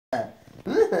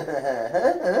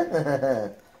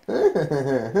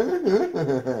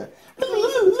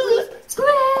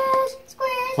Squish!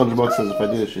 Squish! $100 says if I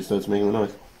do this, she starts making a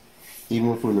noise. Even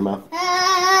with food in her mouth.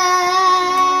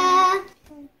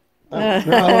 Oh,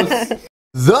 gross.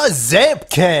 The Zamp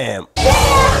Camp!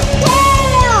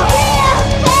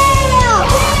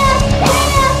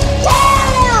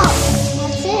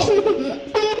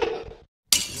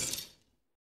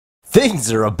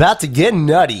 Things are about to get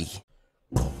nutty.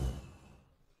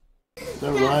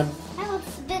 Never mind.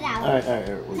 Spit out.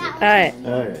 Alright.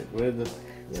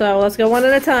 So let's go one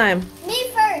at a time. Me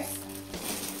first.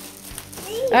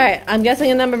 Alright, I'm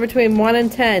guessing a number between 1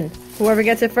 and 10. Whoever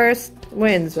gets it first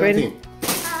wins. 17.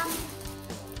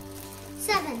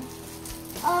 7.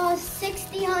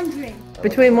 60, 100.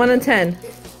 Between 1 and 10.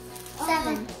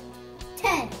 7.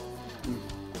 10.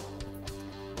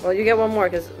 Well, you get one more,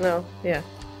 because, no, yeah.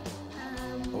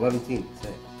 11. Say.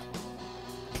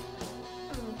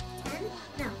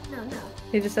 10? No.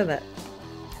 He just said that.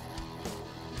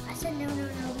 I said no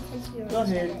because you Go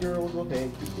ahead, girl. Go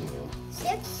ahead.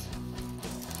 6.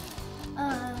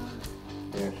 Yeah,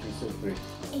 she said 3. 8.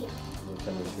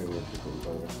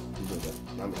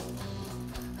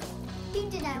 You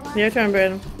did that one. Your turn,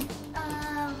 Brayden.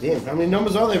 Damn, how many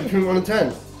numbers are there between 1 and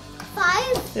 10?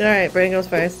 5. Alright, Brayden goes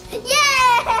first. Yay!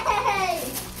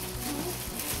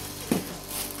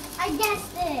 I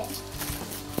guessed it.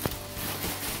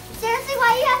 Seriously,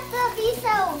 why you have to be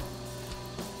so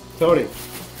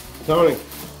Tony.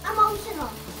 emotional?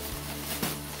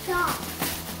 Stop.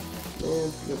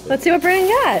 Let's see what Brayden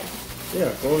got.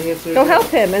 Yeah, go and answer. Go help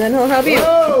him, and then he'll help you.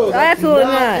 No, that's Absolutely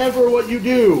not not. ever what you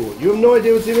do. You have no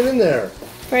idea what's even in there.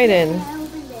 Brayden, I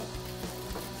opened it.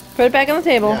 put it back on the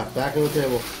table. Yeah, back on the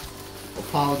table.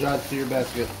 Apologize to your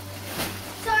basket.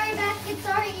 Sorry, basket.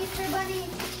 Sorry, Easter Bunny.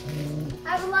 I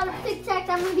have a lot of Tic Tacs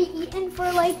I'm going to be eating for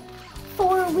like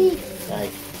 4 weeks. Hey.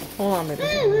 Hold on, baby.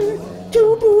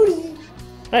 Two booty.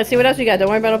 Alright, see what else you got. Don't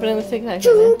worry about opening the Tic Tac.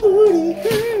 Two booty.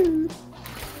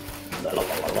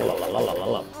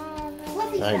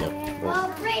 I know. Well,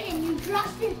 Brayden, you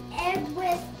dropped an egg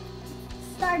with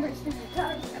Starburst in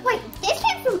it. Wait, this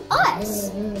came from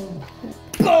us.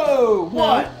 Oh,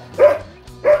 what?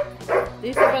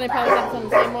 These two bunny probably have some of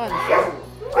the same ones.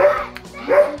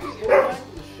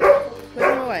 Put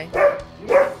them away.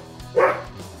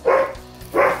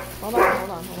 Hold on.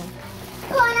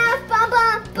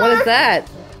 What is that?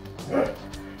 Oh,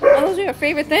 those are your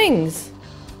favorite things.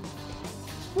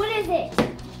 What is it?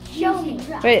 Show me.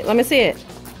 Wait, let me see it.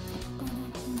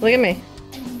 Look at me.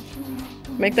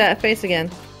 Make that face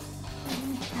again.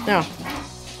 No.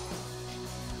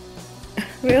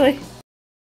 Really?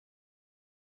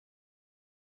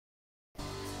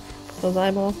 Those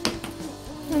eyeballs.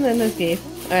 And then there's Geef.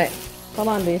 Alright. Hold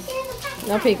on, Beast.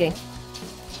 No peeking.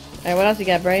 Alright, what else you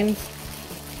got, Brains?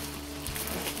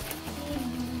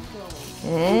 You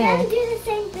gotta do the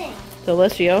same thing.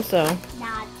 Delicioso.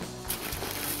 Not.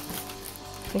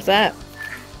 What's that?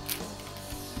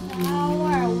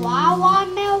 Sour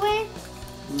watermelon.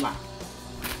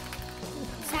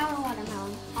 Sour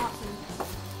watermelon. Awesome.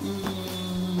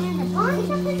 And the bunch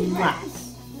of the grass.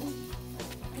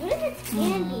 What if it's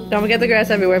candy? Don't forget the grass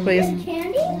everywhere, please. Is it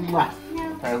candy? No.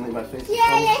 Apparently my face is Yay, I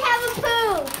have a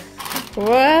poop.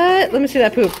 What? Let me see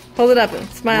that poop. Hold it up and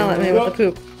smile at me with the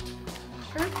poop.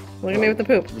 Look at me with the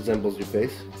poop. Resembles your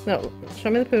face. No, show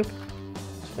me the poop.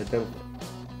 I don't.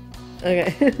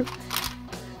 Okay.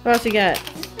 What else you got?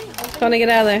 Tony, get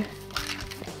out of there.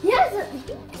 Yes.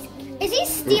 Is he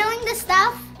stealing the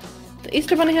stuff? The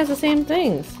Easter Bunny has the same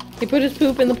things. He put his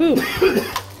poop in the poop.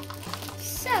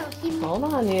 So he. Hold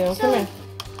on, you. Come here.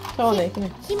 Tony, come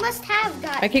here. He must have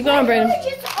got. I keep going, Brayden. Why don't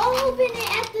you just open it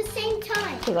at the same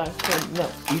time? No.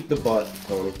 Eat the butt,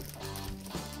 Tony.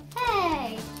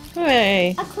 Hey.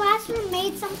 Hey. A classroom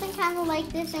made something kind of like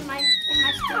this in my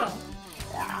school.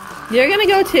 You're gonna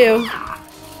go too.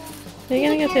 You're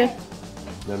gonna go too.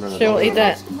 No. Sure, we'll eat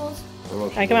that. Vegetables.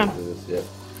 Alright, come on.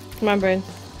 Come on, Brayden.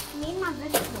 Need my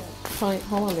vegetables. Tony,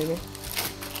 hold on, baby.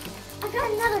 I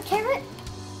got another carrot.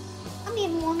 I need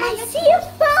more. I see a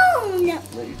phone.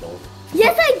 No, you don't.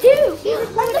 Yes, I do.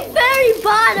 On the very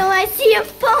bottom, I see a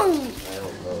phone.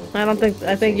 I don't know.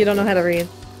 I think you don't know how to read.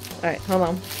 Alright, hold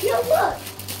on. No, look.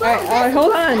 Alright,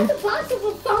 hold on. That's the box of a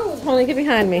phone. Tony, get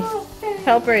behind me.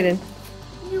 Help Brayden.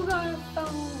 You got a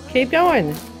phone. Keep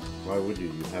going. Why would you?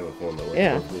 You have a phone that works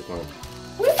Yeah. perfectly fine.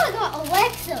 What if I got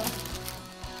Alexa?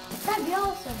 That'd be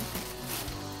awesome.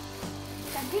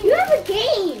 You have a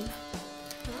game.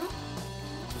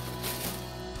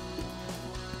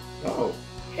 Oh.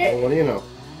 Well, what do you know?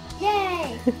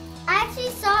 Yay. I I actually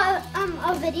saw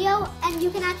a video, and you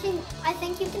can actually, I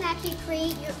think you can actually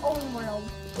create your own world.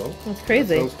 Oh, That's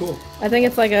crazy. that sounds cool. I think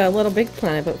it's like a Little Big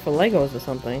Planet, but for Legos or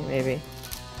something, maybe.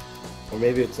 Or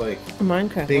maybe it's like A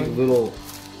Minecraft big one. little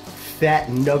fat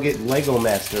nugget Lego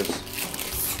masters.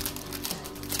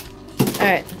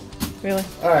 Alright. Really?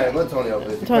 Alright, let Tony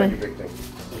open it. Tony. Your big thing.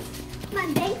 My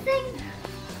big thing?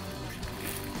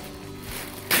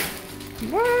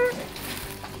 What?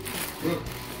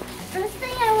 First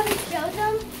thing I want to show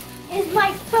them is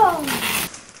my phone.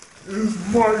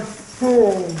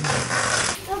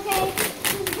 Okay,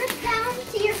 just rip down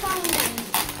to your phone then.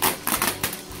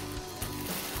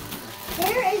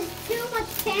 There is too much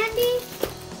candy.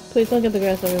 Please don't get the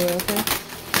grass everywhere, okay?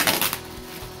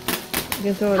 You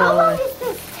can throw it How all long away. is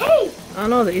this tape? I don't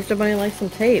know, the Easter Bunny likes some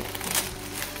tape.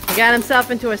 He got himself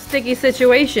into a sticky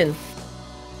situation.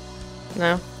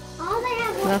 No? All they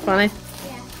have Not funny?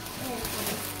 Yeah, it is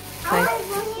funny. All I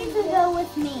want you to go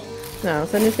with me. No,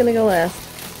 Cindy's gonna go last.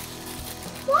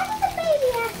 Why does the baby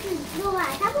have to go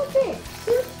last? How about this?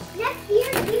 Next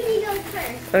year, baby goes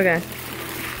first. Okay.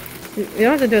 You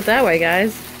don't have to do it that way,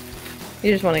 guys.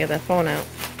 You just want to get that phone out.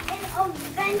 An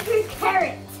adventure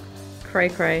carrot. Cray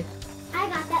cray. I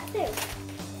got that too.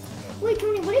 Wait,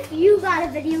 Tony, what if you got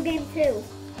a video game too?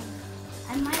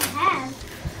 I might have.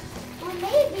 Or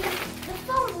maybe the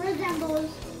phone resembles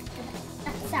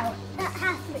that's sour. That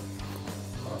has to be.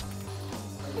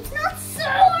 It's not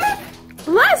sour!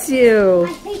 Bless I you!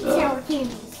 hate sour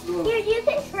candies. Here, you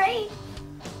can trade.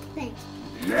 Thanks.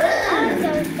 I like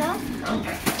sour stuff.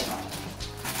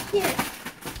 Here.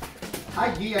 Hi,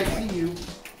 Gee, I see you.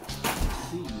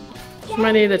 She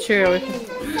might need a Cheerio. Trade the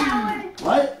sour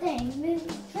What? thing.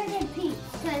 Trade peach.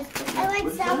 Because I like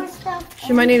sour stuff.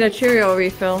 She might need a Cheerio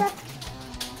refill.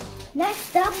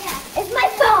 Next up is my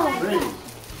phone. Brayden,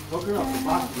 look her up. The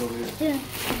box is over here.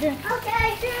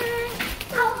 Okay.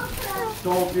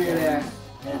 Don't be an ass.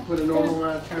 And put a normal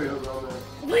amount of Cheerios on there.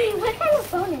 Wait, what kind of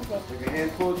phone is it? Like a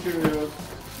handful of Cheerios.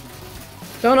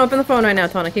 Don't open the phone right now,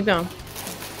 Tony. Keep going.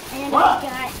 And What? I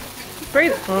got.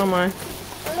 Breathe. Oh my.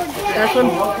 That's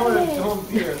when- I'll put it on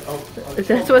here. Oh,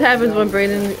 That's what happens when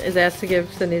Brayden is asked to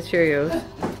give Cindy Cheerios.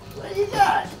 what you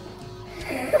got?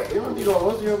 You don't need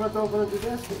all those. You're about to open up your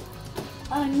basket.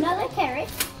 Another carrot.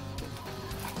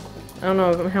 I don't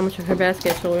know how much of her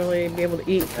basket she'll really be able to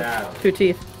eat. Yeah. 2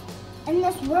 teeth. And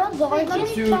this world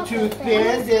largest Two chocolate tooth thing.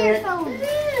 bandit. What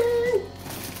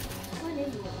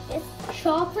is it? It's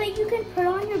chocolate you can put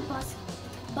on your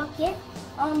bucket.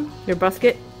 Your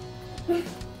basket? This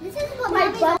is what my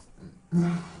bucket.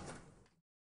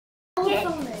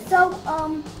 So,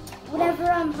 whenever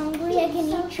I'm hungry, I can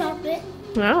eat chocolate.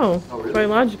 Oh, Oh, really? very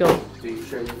logical. Do you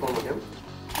share your phone with him?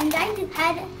 And I just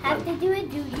have to do a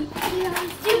duty.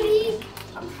 Duty.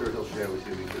 I'm sure he'll share with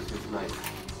you because it's nice.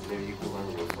 Maybe you can learn a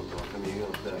little something off him. You're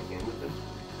going to play that game with him.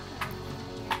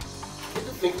 You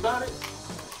just think about it.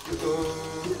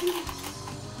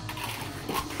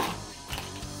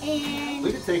 And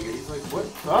We can take it. He's like, what?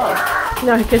 Oh.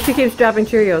 No, because she keeps dropping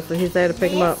Cheerios, so he's there to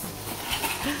pick them up.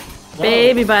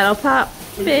 Baby bottle pop.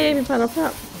 Baby bottle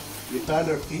pop. You found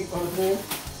her feet on the thing?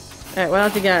 Alright, what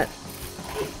else you got?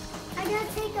 I gotta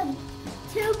take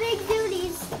 2 big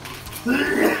duties.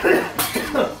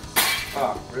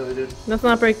 Oh, really, dude? Let's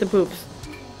not break the poops.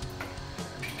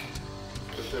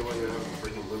 Just that way you have a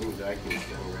freaking living vacuum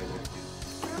standing right next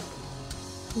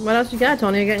to you. What else you got,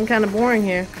 Tony? You're getting kind of boring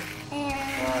here.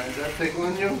 And Is that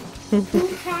tickling you? 2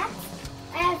 packs.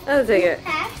 I have I'll take 2 it.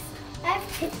 packs. I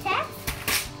have Tic Tacs.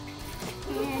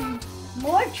 And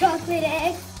more chocolate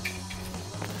eggs.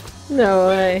 No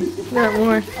way. Not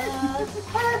more.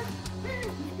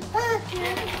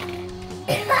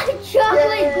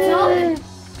 Chocolate duck.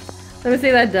 Let me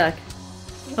see that duck.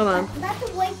 Hold on. That's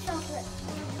a white chocolate.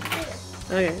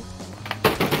 Okay.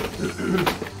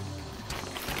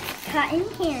 Cotton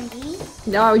candy.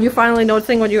 No, are you finally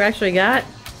noticing what you actually got?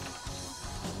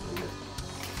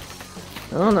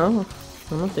 I don't know.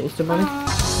 I'm not the Easter Bunny.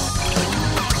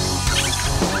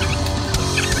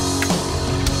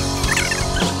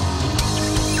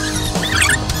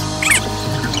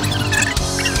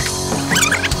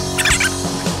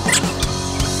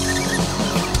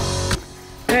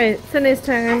 Alright, Cindy's I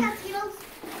turn. have Skittles.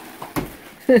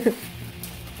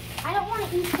 I don't want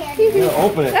to eat candy. Yeah,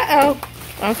 open it. Uh-oh.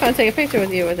 I was trying to take a picture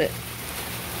with you with it.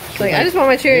 It's like, I just want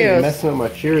my Hey, you're Cheerios. messing up my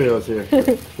Cheerios here.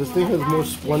 This thing has more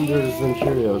splendors than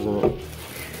Cheerios in it.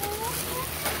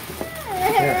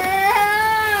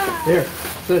 Here,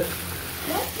 sit.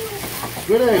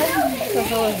 Good egg. What the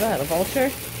hell is that? A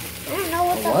vulture? I don't know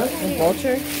what what? that A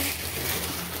vulture?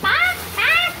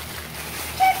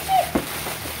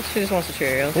 She just wants the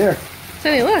Cheerios. Here.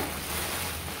 Cindy, look.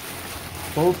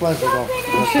 Full plastic off.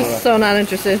 She's so not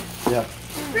interested. Yeah.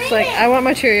 It's like, I want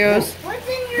my Cheerios. What's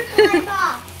in your blind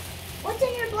box? What's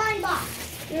in your blind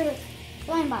box? Your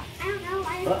blind box. I don't know.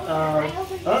 I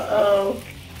opened it. Uh-oh.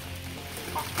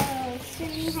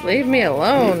 Just leave me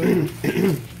alone.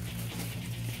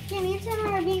 Jimmy and Sam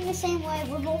are being the same way.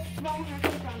 We're both throwing her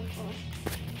food on the floor.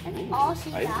 That's all she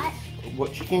got.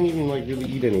 What? She can't even like really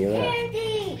eat any of that.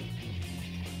 Candy!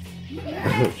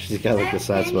 She's got like the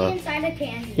side Candy spot. inside a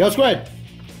candy. Yo, Squid!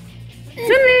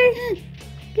 Sydney!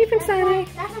 Keep inside.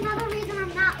 That's another reason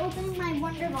I'm not opening my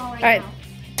Wonder Ball right Alright. now.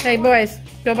 Hey, boys.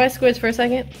 Go buy squids for a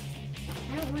second.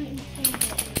 I don't want to eat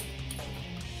candy.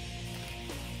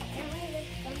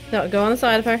 No, go on the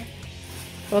side of her.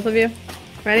 Both of you.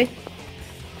 Ready?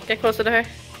 Get closer to her.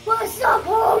 What's up,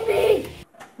 homie?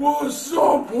 What's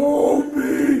up,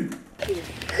 homie?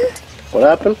 What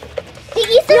happened? The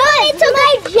Easter Bunny took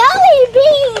my jelly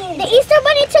bean. The Easter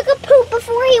Bunny took a poop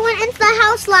before he went into the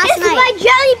house last night. This is my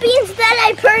jelly beans that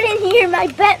I put in here, my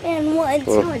Batman ones.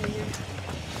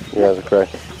 You guys are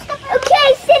correct.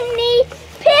 Okay, Sydney,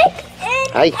 pick an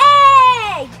egg.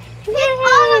 Pick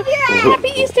all of your eggs. Happy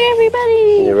Easter,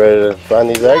 everybody! You ready to find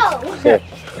these eggs? No. Here,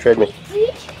 trade me.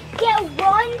 Each get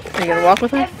one. Are you gonna walk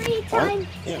with her? Every time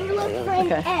you look for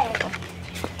an Okay. egg.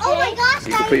 Oh my gosh,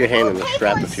 You can put your hand in the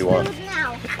strap if you want.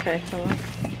 Okay, hold on.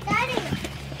 Daddy,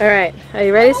 Alright, are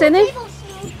you ready, Sydney?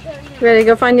 Ready to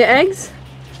go find your eggs?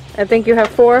 I think you have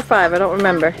 4 or 5, I don't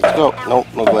remember. No,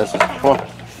 no glasses. Come on.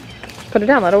 Put her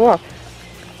down, let her walk.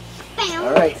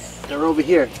 All right, they're over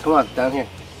here. Come on, down here.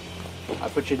 I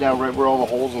put you down right where all the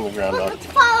holes in the ground are. Let's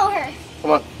follow her.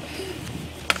 Come on.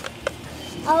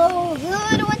 Oh,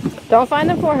 good. What's Don't find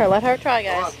them for her, let her try,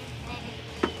 guys.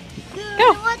 good?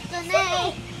 Go. What's the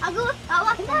name? I'll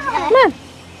walk with her. Come on,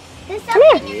 There's Come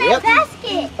something in Yep. that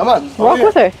basket. Come on. walk over here.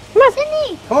 with her. Come on.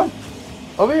 Sydney, Come on.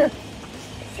 Over here.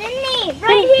 Sydney,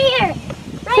 right here.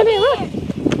 Right Sydney, here. look.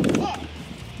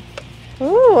 There.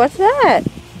 Ooh, what's that?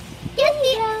 Get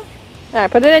the.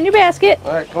 Alright, put it in your basket.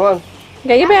 All right, come on.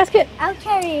 Get your basket. I'll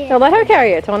carry it. No, let her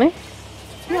carry it, Tony.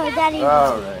 No, Daddy.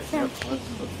 All right. Yep.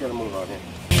 Let's get a move on here.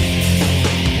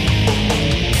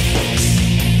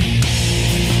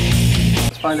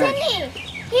 Let's find eggs. Sydney,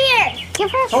 here.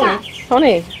 Give her a Tony. shot.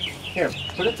 Tony, Here,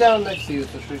 put it down next to you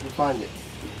so she can find it.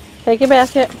 take your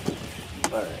basket.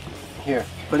 All right. Here,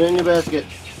 put it in your basket.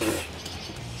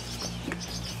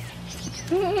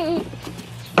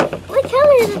 What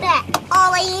color is that?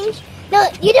 Orange. No,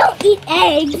 you don't eat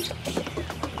eggs.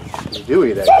 You do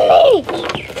eat eggs. Sydney,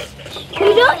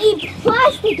 you don't eat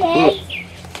plastic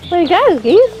eggs. What you got,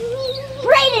 geese?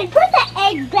 Brayden, put the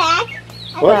egg back.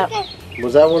 What?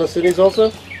 Was that one of Sydney's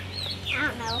also? I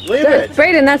don't know. Leave it.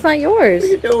 Brayden, that's not yours. What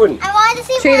are you doing? I wanted to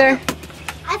see Cheater.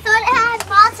 I thought it had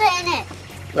matzah in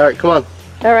it. All right, come on.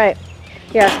 Alright.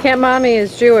 Yes, Camp Mommy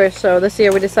is Jewish, so this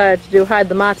year we decided to do hide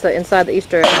the matzah inside the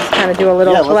Easter eggs. Kind of do a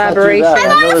little Yeah, let's not do collaboration. that. I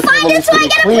wanna know this find one it needs so to I be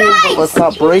get a clean, but prize. let's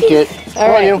not break it. Come on,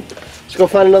 right. you. Let's go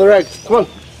find another egg. Come on.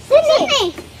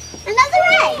 Sydney, another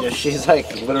egg. Yeah, she's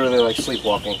like literally like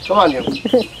sleepwalking. Come on, you.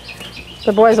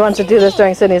 The boys want to do this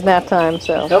during Sydney's nap time,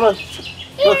 so. Come on.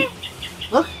 Look.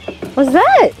 Look. What's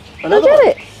that? Another Look at one.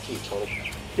 it. Keep,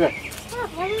 Tony. Come here.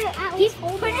 He's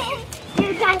put it in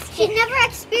your basket. She's never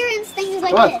experienced things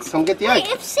like Come on. this. Come get the egg.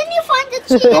 If Sydney finds it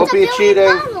cheating, Don't it's be a cheating.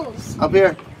 $1,000,000. Up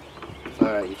here. All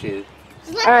right, you cheated.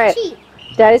 Just let All her right. cheat.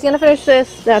 Daddy's gonna finish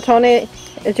this. Now, Tony,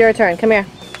 it's your turn. Come here.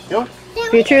 Go.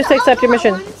 If you choose to accept your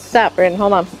mission, stop, Brayden.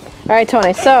 Hold on. All right,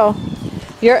 Tony. So,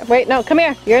 wait, no, come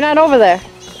here. You're not over there.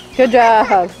 Good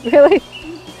job. Really?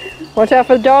 Watch out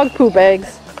for the dog poop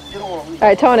eggs. All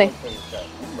right, Tony.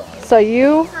 So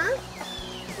you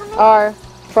are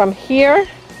from here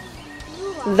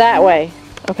that way,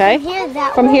 okay?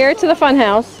 From here to the fun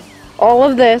house. All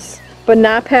of this, but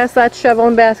not past that shovel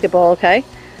and basketball, okay?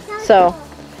 So,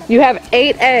 you have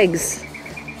 8 eggs.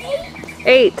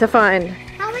 8 to find.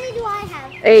 How many do I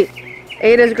have? 8.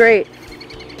 8 is great.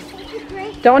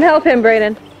 Don't help him,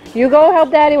 Brayden. You go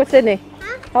help Daddy with Sydney.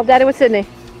 Huh? Help Daddy with Sydney.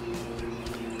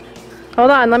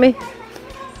 Hold on, let me.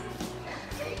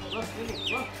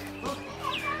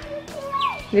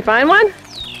 You find one?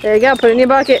 There you go, put it in your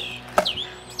bucket.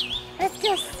 Let's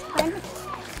just find it.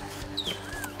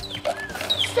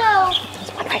 So, There's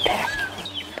one right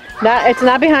there. It's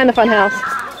not behind the fun house.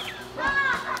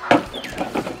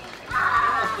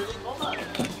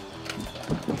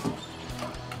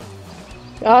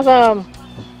 Awesome.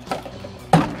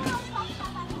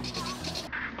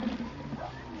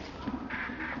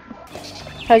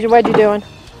 How's your wedgie doing?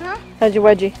 Huh? How's your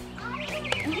wedgie?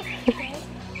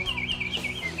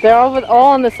 They're all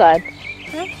on this side.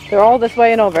 Huh? They're all this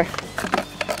way and over.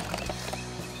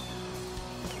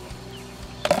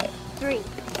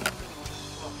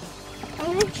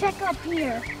 check up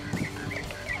here.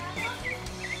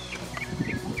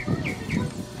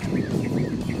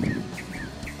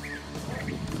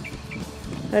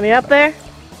 Any up there?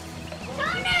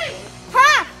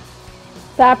 Ha!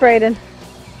 Stop, Brayden.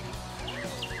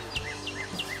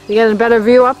 You get a better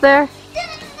view up there?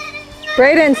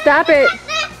 Brayden, stop it.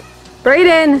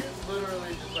 Brayden.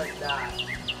 Literally just like that.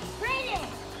 Brayden,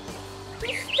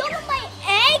 you stole my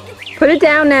egg? Put it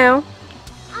down now.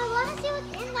 I want to see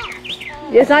what's in that.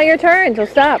 It's not your turn, so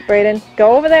stop, Brayden.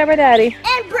 Go over there by Daddy.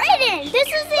 And Brayden, this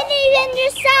isn't even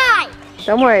your side.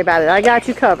 Don't worry about it. I got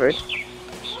you covered.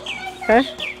 Okay?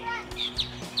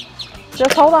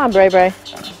 Just hold on, Bray Bray.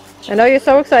 I know you're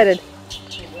so excited. At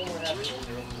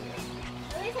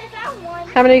least I found one.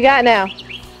 How many you got now?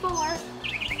 4.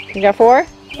 You got 4?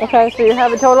 Okay, so you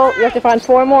have a total. You have to find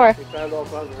 4 more. We found all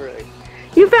kinds of her eggs.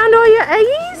 You found all your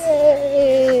eggies?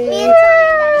 Me and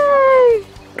Yay!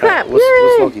 Clap. What's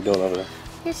Yay! Smokey doing over there?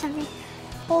 Here's something.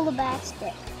 Hold the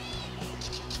basket.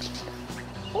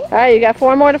 Alright, you got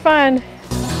 4 more to find. Fire!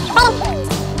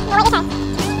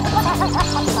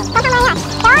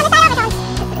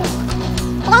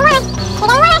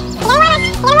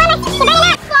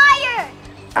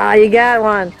 Ah, you got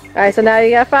 1. Alright, so now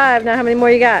you got 5. Now how many more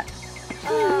you got?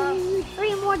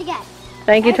 3 more to get.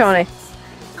 Thank you, Tony.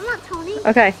 I'm not Tony.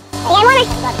 Okay. How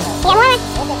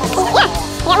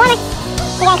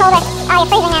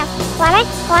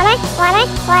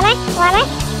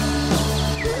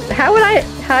would I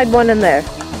hide one in there?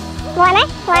 Warmer,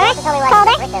 colder.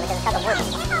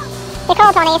 You're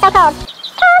cold, Tony. You're so cold.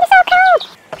 Cold, so cold.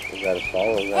 Is that a song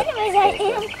or is that? Anyways, I am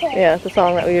cold. Yeah, it's the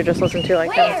song that we were just listening to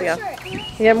like 10 Where? minutes ago. Sure.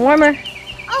 You get warmer.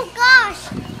 Oh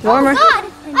gosh. Warmer. Oh God.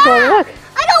 Oh, look.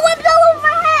 I got whipped all over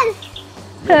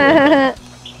my head.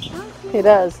 He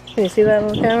does. Can you see that on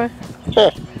the camera?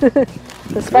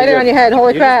 The spider on your head.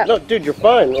 Holy crap. No, dude, you're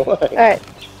fine. Why? Alright.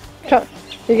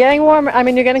 You're getting warmer. I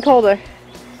mean, you're getting colder.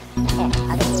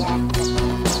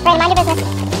 Brayden, mind your business.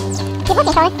 Keep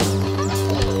looking, Tony.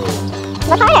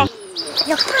 Look harder.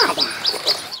 You're hot.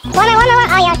 Warmer. Oh,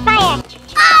 you're on fire.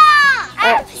 Ah! I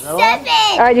have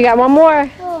 7. Alright, you got 1 more.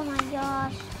 Oh my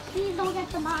gosh. Please don't get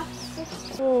the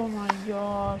mops. Oh my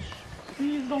gosh.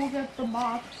 Please don't get the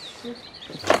mops.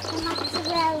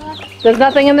 There's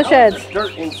nothing in the sheds. There's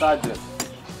dirt inside this.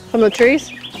 From the trees?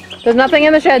 There's nothing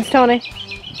in the sheds, Tony.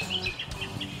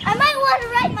 I might want to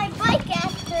ride my bike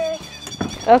after.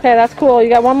 Okay, that's cool. You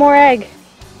got 1 more egg.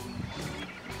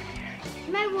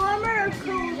 Am I warmer or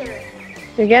colder?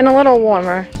 You're getting a little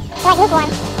warmer. Like lukewarm.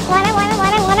 Warmer.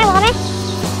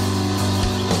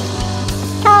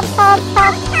 Cold.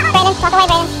 Brayden, walk away,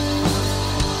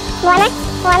 Brayden. Warmer.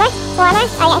 Oh,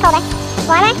 you're getting colder.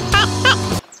 Warmer. Hot.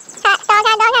 Dog,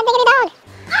 diggity dog.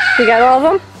 You got all of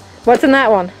them? What's in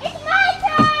that one? It's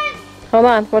my turn! Hold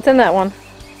on. What's in that one?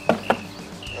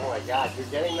 Oh my God, you're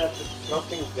getting that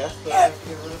disgusting death that I have to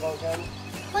get rid of all again?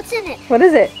 What's in it? What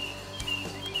is it?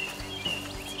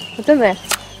 What's in there?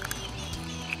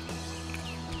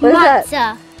 What is that?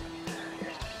 Matzah.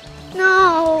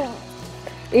 No.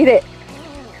 Eat it.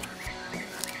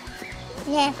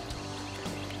 Yeah.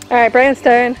 Alright, Brayden's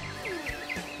turn.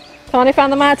 Tony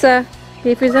found the matzah.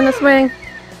 Beefy's in the swing.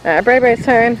 Alright, Bray's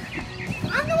turn.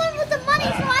 I'm the one with the money,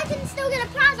 so I can still get a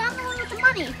prize. I'm the one with the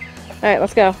money. Alright,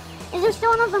 let's go. Is there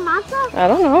still another matzah? I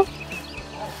don't know.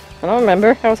 I don't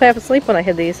remember. I was half asleep when I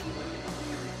hid these.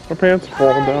 My pants are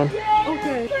falling down.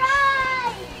 Okay.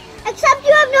 Prize! Except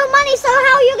you have no money, so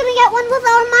how are you going to get one with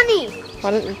our money?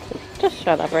 Why didn't... Just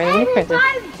shut up, Brayden. You're crazy.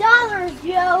 $5,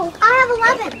 Joe. I have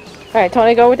 11. Alright,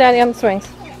 Tony, go with Daddy on the swings.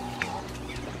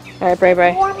 Alright,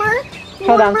 Bray. Warmer.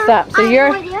 Hold on, stop. So I have you're...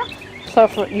 no idea.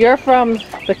 So you're from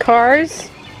the cars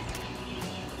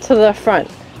to the front,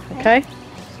 okay?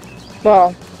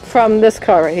 Well, from this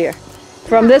car right here.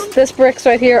 From this bricks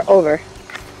right here over.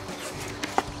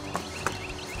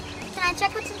 Can I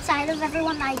check what's inside of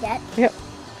everyone I get? Yep.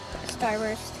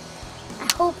 Starburst. I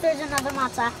hope there's another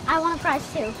matzah. I want a prize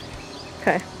too.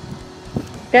 Okay.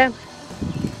 Yeah.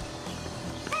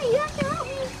 Hey, you have to help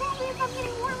me tell me if I'm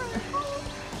getting warmer or cold.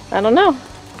 I don't know.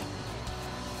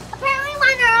 Apparently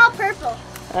mine are all purple.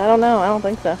 I don't know. I don't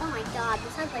think so. Oh my god,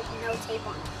 this has like no tape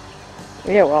on it.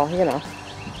 Yeah, well, you know.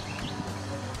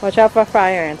 Watch out for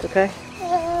fire ants, okay?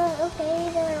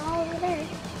 Okay, they're all over there.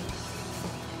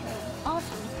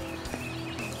 Awesome.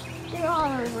 They're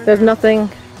all over There's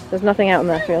nothing out in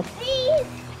that field. Please.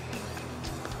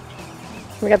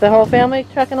 We got the whole family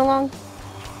trucking along?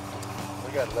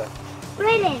 We got left.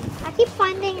 Brayden, I keep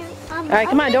finding. Alright,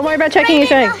 come on. Don't worry about checking your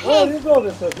shank. Oh, you go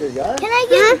this up here, guys. Can I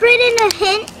give Brayden a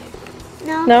hint?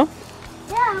 No. No?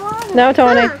 Yeah, I want it. No,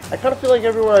 Tony. I kind of feel like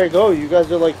everywhere I go, you guys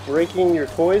are like breaking your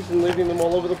toys and leaving them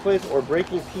all over the place, or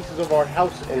breaking pieces of our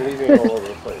house and leaving it all over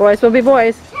the place. Boys will be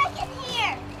boys. Check in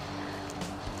here.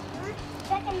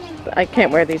 Check in here. I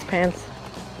can't wear these pants.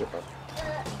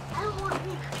 I don't want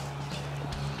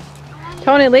it.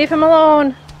 Tony, leave him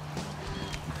alone.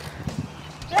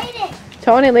 Brayden,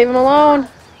 Tony, leave him alone.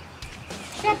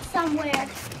 check somewhere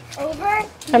over.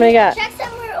 How many you got? Check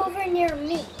somewhere over near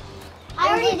me. I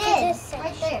already did.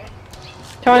 Right there.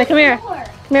 Tony, come here. More.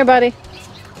 Come here, buddy.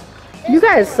 You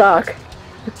guys suck.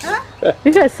 Huh?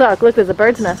 You guys suck. Look, there's a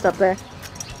bird's nest up there.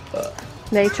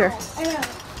 Nature. I know.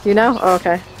 You know? Oh,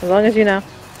 okay. As long as you know.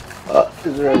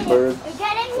 Is there any bird? You're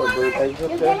getting Or warmer. bird eggs up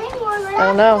You're there? getting warmer. I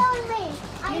don't know.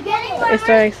 You're getting warmer.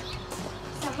 Easter eggs.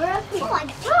 Somewhere up here. Oh my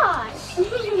gosh.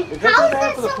 Is that How too bad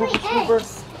is for the there so pooper many scooper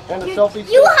eggs? and the selfie You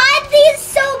stick? hide these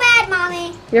so bad,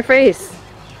 Mommy. Your face.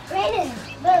 Brayden,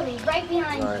 literally, right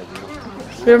behind Alright,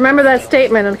 you. We remember that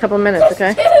statement in a couple of minutes,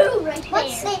 okay? Two right there. What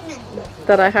statement?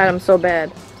 That I had them so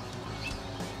bad.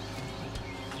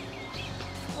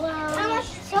 Well, how much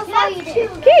so far you did?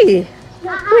 Key,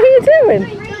 what are you doing?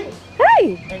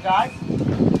 Hey! Hey guys,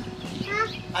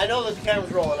 I know that the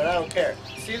camera's rolling and I don't care.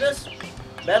 See this?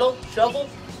 Metal, shovel?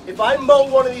 If I mow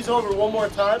one of these over one more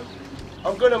time,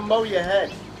 I'm gonna mow your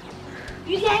head.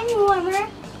 You're getting warmer.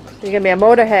 You're gonna be a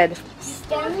motorhead. It's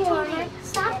getting warmer.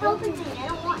 Stop helping me. I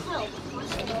don't want help.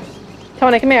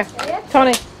 Tony, come here.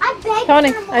 Tony, I beg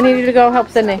Tony, for I need you to go help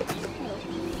more. Sydney.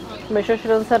 Make sure she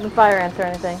doesn't set the fire ants or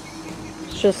anything.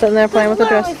 She's just sitting there playing with the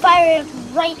There's dress. literally fire ants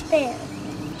right there.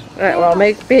 Alright, well,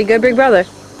 be a good big brother.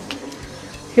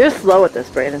 You're slow at this,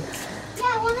 Brayden. Yeah,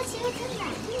 I want to see what's in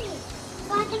there.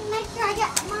 So I can make sure I get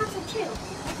a monster too.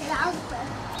 Okay, that was quick.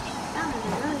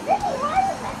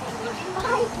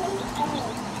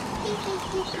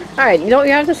 Alright, you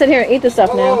have to sit here and eat this stuff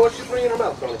Oh, now. what's she putting in her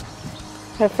mouth, Tony?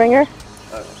 Her finger? I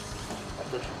thought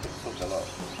she picked something up.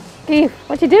 Steve,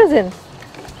 what you doing?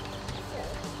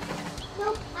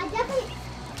 Nope, I definitely.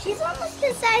 She's almost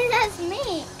the size as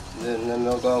me. And then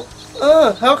they'll go,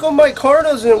 how come my car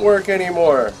doesn't work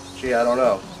anymore? Gee, I don't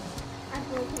know.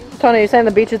 Tony, you saying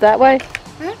the beach is that way?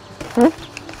 Huh? Huh?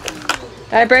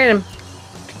 Alright, Brayden.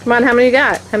 Come on, how many you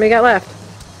got? How many you got left?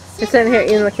 You're sitting here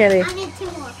eating the candy. I need 2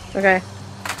 more. Okay.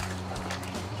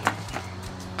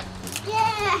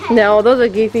 Yeah. No, those are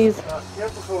geefies.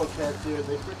 Careful going cats here.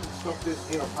 They freaking stuck this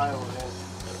in a pile of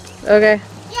ants. Okay.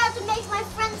 Yeah, to make my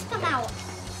friends come out.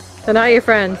 They're not your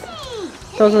friends.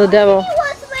 Those are the devil. He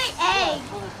wants my egg.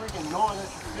 Oh, they're freaking gnawing at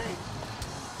your face.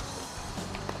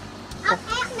 I'm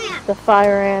Ant-Man. The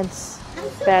fire ants. I'm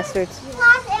super Bastards.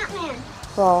 fast Ant-Man.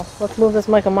 Well, let's move this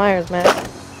Michael Myers mask.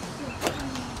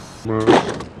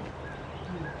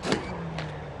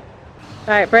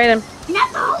 Alright, Brayden.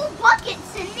 Not the whole bucket,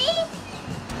 Cindy.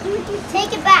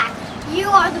 Take it back. You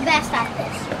are the best at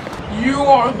this. You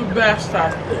are the best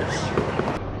at this.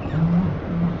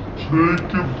 Take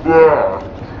it back.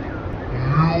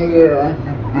 You are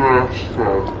the best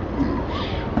at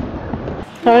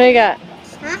How many you got?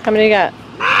 Huh? How many you got?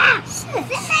 Ah!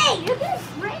 Cindy, you're going to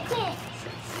break it.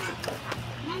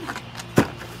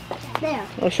 There.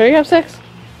 Are you sure you have 6?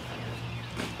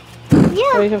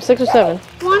 Yeah. Or you have 6 or 7?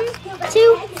 1,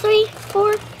 2, 3,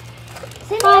 4,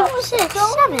 5, 6,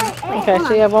 7. Okay,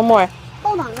 so you have one more.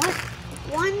 Hold on.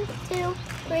 1, 2,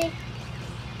 3,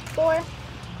 4.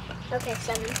 Okay,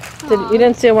 7. You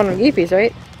didn't steal one of the geefies,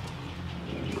 right?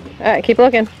 Alright, keep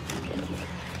looking.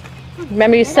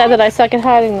 Remember you said that I suck at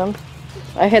hiding them.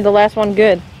 I hid the last one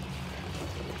good.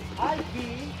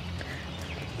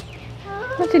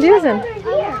 What you doing? I want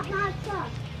Matzah.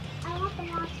 I want the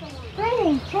Matzah one.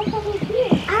 Brayden, check over here.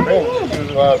 I Brayden, already did.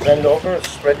 you bend over,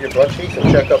 spread your butt cheeks,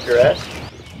 and check up your ass.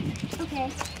 Okay.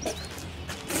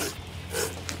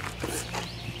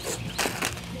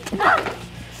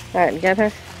 Alright, get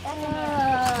her.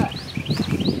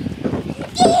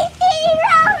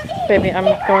 Baby, I'm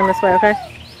going this way, okay?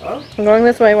 Huh? I'm going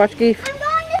this way, watch Geef. I'm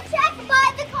going to check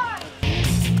by the car.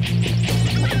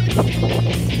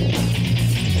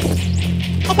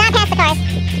 It's not past the cars.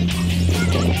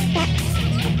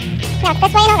 No,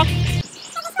 this way and over.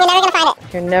 You're never gonna find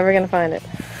it. You're never gonna find it.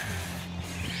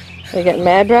 Are you getting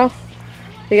mad, bro?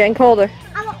 You're getting colder.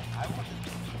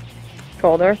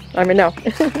 Colder? I mean, no.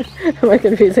 Am I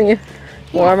confusing you?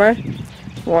 Warmer?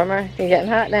 Warmer? You're getting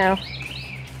hot now.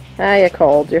 Ah, you're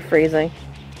cold. You're freezing.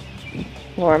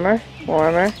 Warmer?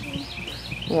 Warmer?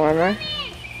 Warmer?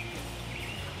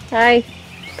 Hi.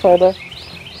 Colder.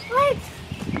 What?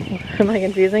 Am I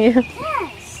confusing you?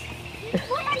 Yes.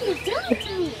 What are you doing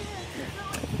to me?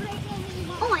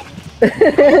 Oh my.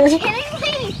 Are you kidding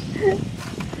me?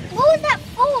 What was that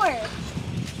for?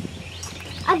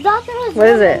 I thought there was What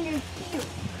is it?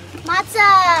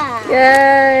 Matzah.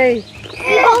 Yay!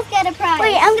 We both get a prize.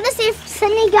 Wait, I'm gonna see if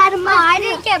Sydney got a matzah. I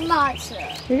didn't get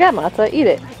matzah. You got matzah. Eat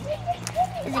it.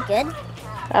 Is it good?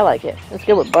 I like it. It's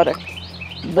good with butter.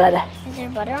 Butter. Is there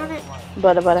butter on it?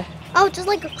 Butter, butter. Oh, just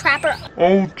like a crapper.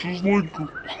 Oh, just like a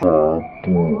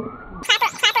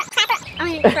I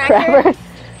mean, a cracker. Crapper.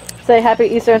 Say happy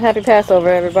Easter and happy Passover,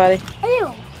 everybody.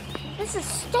 Ew, this is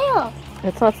stale.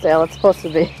 It's not stale. It's supposed to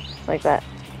be like that.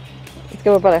 It's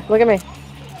good with butter. Look at me.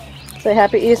 Say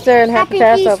happy Easter and happy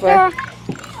Passover. Easter.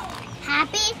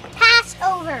 Happy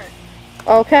Passover.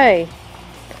 Okay.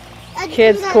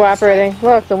 Kids cooperating.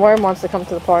 Look, the worm wants to come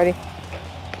to the party.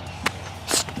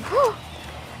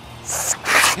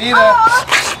 Peter,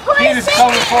 Peter's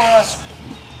coming for us.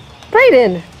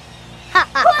 Brayden! That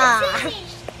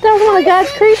was one of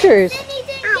God's creatures. Sydney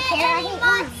didn't get any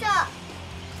matzah.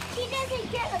 She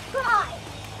doesn't get a prize.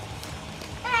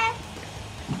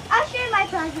 I'll share my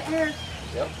prize with her.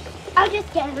 Yep. I'll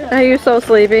just get her. Are you so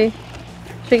sleepy?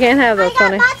 She can't have those, I got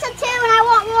Tony. matzah too, and I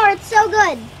want more. It's so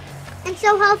good. And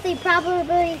so healthy,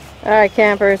 probably. Alright,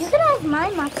 campers. You can have my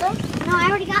matzah. No, I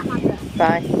already got matzah.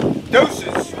 Bye.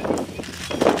 Deuces.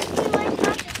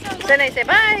 Sydney, say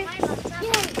bye.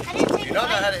 You don't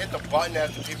know how to hit the button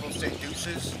after people say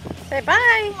deuces? Say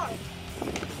bye.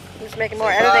 I'm just making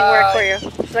more editing work for you.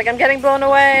 She's like, I'm getting blown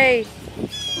away.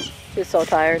 She's so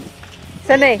tired.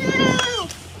 Sydney.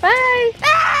 Bye.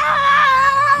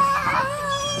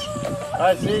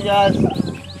 Alright, see you guys.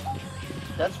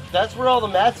 That's where all the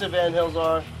Matzah Van Hills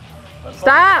are. That's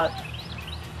Stop.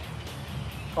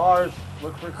 Cars.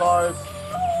 Look for cars.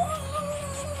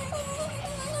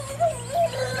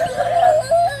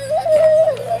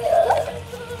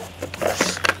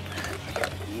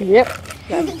 Yep.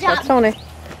 That's Tony.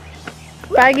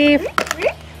 Bye, Geef.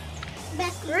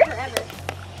 Best forever.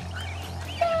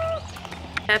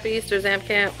 Happy Easter, Zamp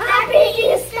Camp. Happy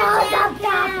Easter, Zamp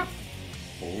Camp.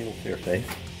 You don't see her face.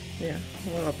 Yeah,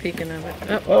 a little peeking of it.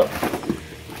 Oh.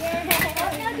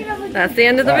 That's the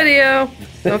end of the video.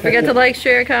 Don't forget to like,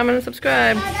 share, comment, and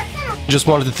subscribe. Just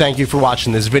wanted to thank you for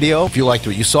watching this video. If you liked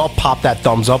what you saw, pop that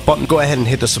thumbs up button. Go ahead and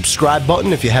hit the subscribe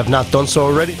button if you have not done so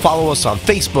already. Follow us on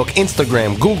Facebook,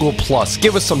 Instagram, Google+.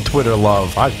 Give us some Twitter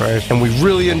love. And we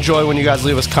really enjoy when you guys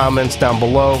leave us comments down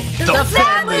below. The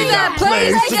family that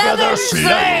plays together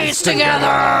stays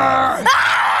together.